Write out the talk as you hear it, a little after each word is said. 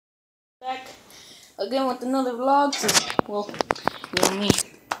again with another vlog. Well, you and me,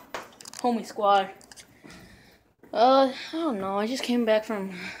 homie squad. I don't know. I just came back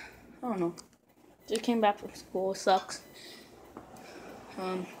from, just came back from school. It sucks.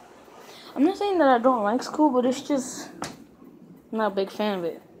 I'm not saying that I don't like school, but it's just I'm not a big fan of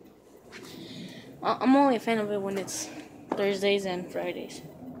it. I'm only a fan of it when it's Thursdays and Fridays.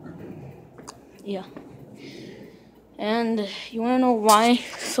 Yeah. And you wanna know why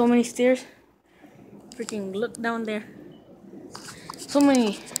so many stairs? Freaking look down there. So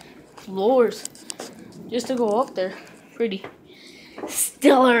many floors just to go up there. Pretty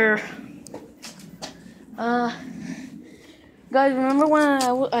stellar. Guys, remember when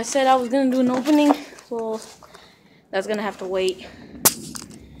I said I was gonna do an opening? Well, that's gonna have to wait.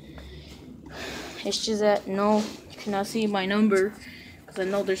 It's just that no, you cannot see my number because I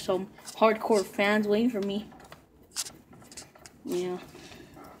know there's some hardcore fans waiting for me. Yeah.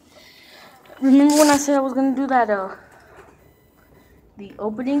 Remember when I said I was gonna do that the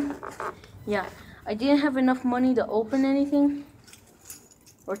opening? Yeah. I didn't have enough money to open anything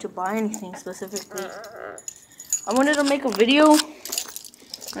or to buy anything specifically. I wanted to make a video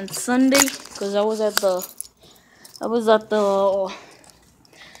on Sunday because I was at the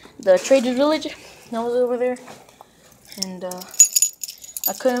Trader Village. I was over there, and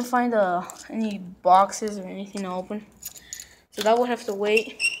I couldn't find any boxes or anything to open, so that would have to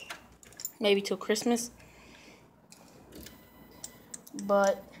wait maybe till Christmas.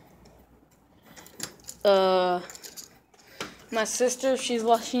 But my sister, she's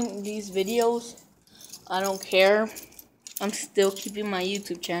watching these videos. I don't care. I'm still keeping my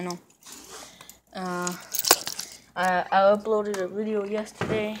YouTube channel. I uploaded a video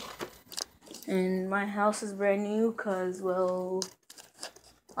yesterday, and my house is brand new because, well,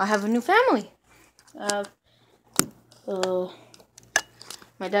 I have a new family. I have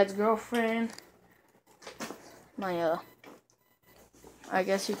my dad's girlfriend, my I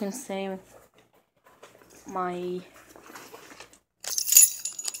guess you can say my,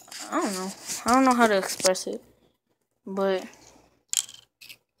 I don't know how to express it, but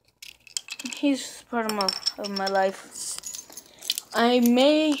he's part of my life. I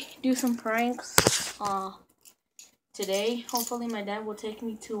may do some pranks today. Hopefully my dad will take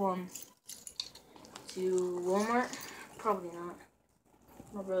me to Walmart. Probably not.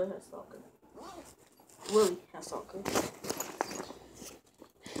 My brother has soccer. Willie has soccer.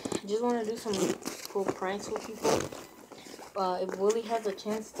 I just want to do some cool pranks with people. If Willie has a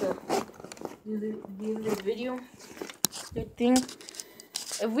chance to do this video, good thing.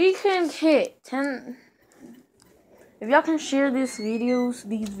 If we can hit 10, if y'all can share these videos,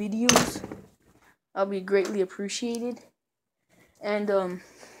 I'll be greatly appreciated. And one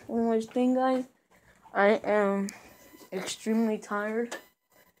more thing, guys, I am extremely tired.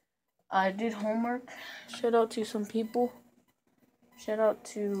 I did homework. Shout out to some people. Shout out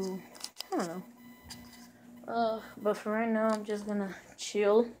to, I don't know. But for right now, I'm just gonna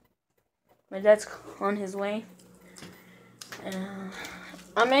chill. My dad's on his way.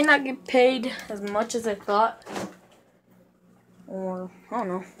 I may not get paid as much as I thought. Or, I don't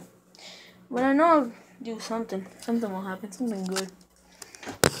know. But I know I'll do something. Something will happen. Something good.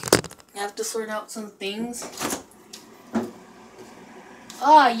 I have to sort out some things.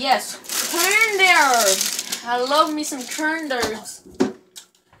 Ah, yes. Turnders. I love me some turnders.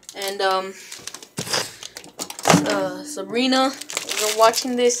 And, Sabrina, if you're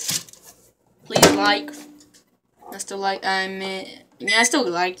watching this, please like. I still like, I still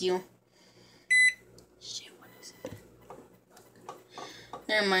like you. Shit, what is it?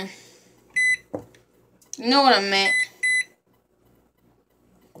 Never mind. You know what I meant.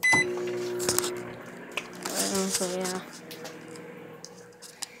 So yeah.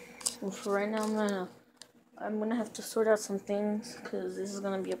 Well, for right now, I'm gonna have to sort out some things because this is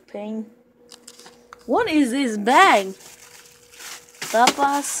gonna be a pain. What is this bag?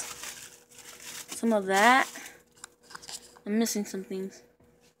 Papas. Some of that. I'm missing some things.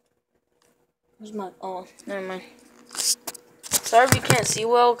 Where's my, oh, never mind. Sorry if you can't see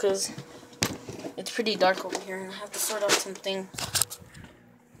well because it's pretty dark over here and I have to sort out some things.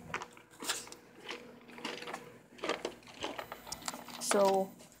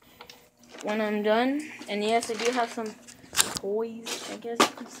 So, when I'm done, and yes, I do have some toys, I guess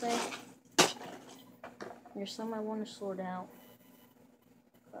you could say. There's some I want to sort out,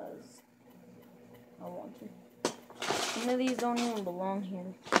 because I want to. Some of these don't even belong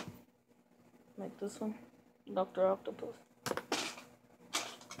here. Like this one, Dr. Octopus.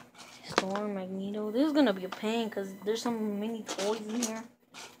 Storm, Magneto. This is going to be a pain, because there's some mini toys in here.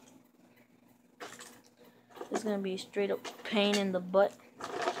 It's going to be a straight up pain in the butt.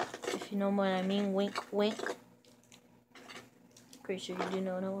 If If you know what I mean, wink, wink. Pretty sure you do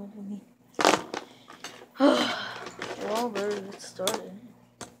know what I mean. Well, let's get started.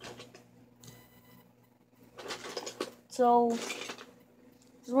 So,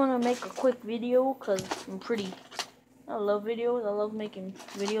 just want to make a quick video because I love videos. I love making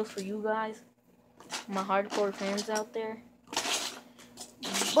videos for you guys, my hardcore fans out there.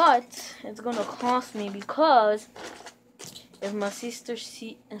 But it's gonna cost me because if my sister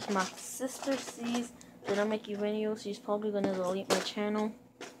sees that I'm making videos, she's probably gonna delete my channel.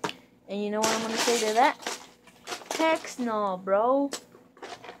 And you know what I'm gonna say to that? Heck no, bro.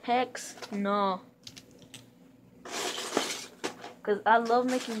 Heck no. Cause I love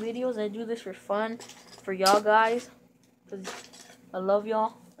making videos. I do this for fun, for y'all guys. Cause I love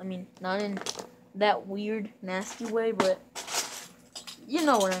y'all. I mean, not in that weird, nasty way, but you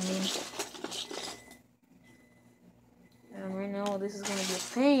know what I mean. And right now, this is gonna be a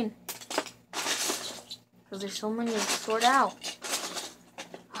pain. Cause there's so many to sort out.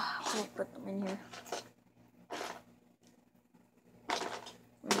 I'm gonna put them in here.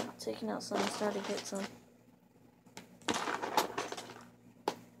 I'm taking out some, starting to get some.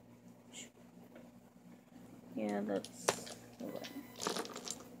 Yeah, that's right.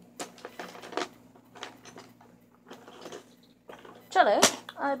 Chale,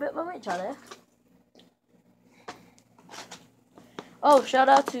 I bet my mate Chale. Oh, shout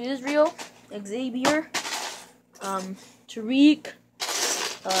out to Israel, Xavier, Tariq,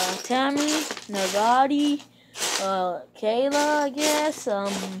 Tammy, Nagati, Kayla, I guess,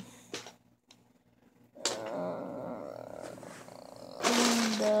 and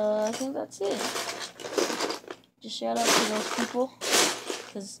I think that's it. Just shout out to those people,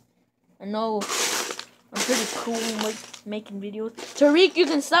 because I know I'm pretty cool making videos. Tariq, you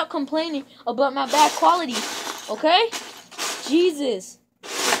can stop complaining about my bad quality, okay? Jesus.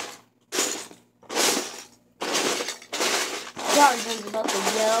 Sorry guys about the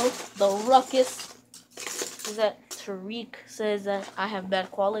yell, the ruckus. Is that Tariq says that I have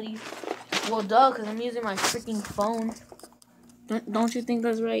bad quality? Well, duh, because I'm using my freaking phone. Don't you think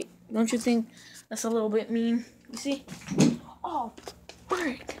that's right? Don't you think that's a little bit mean? You see? Oh,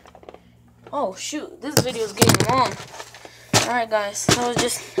 frick. Oh, shoot. This video is getting long. Alright, guys. That was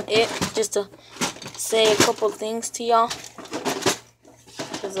just it. Just to say a couple things to y'all.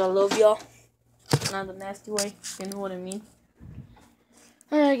 Because I love y'all. Not the nasty way. You know what I mean?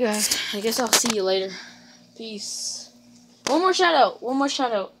 Alright, guys. I guess I'll see you later. Peace. One more shout out. One more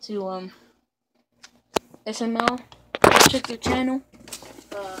shout out to SML. Check your channel.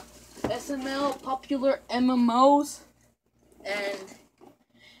 SML, Popular MMOs, and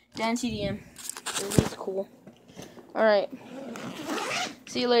Dan TDM. It's cool. Alright.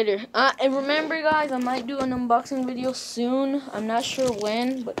 See you later. And remember, guys, I might do an unboxing video soon. I'm not sure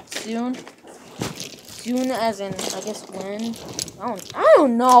when, but soon. Soon as in, I guess when. I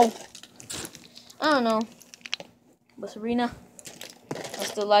don't know. I don't know. But Serena, I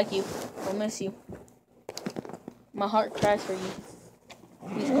still like you. I'll miss you. My heart cries for you.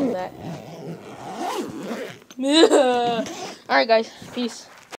 Please come back. Alright, guys. Peace.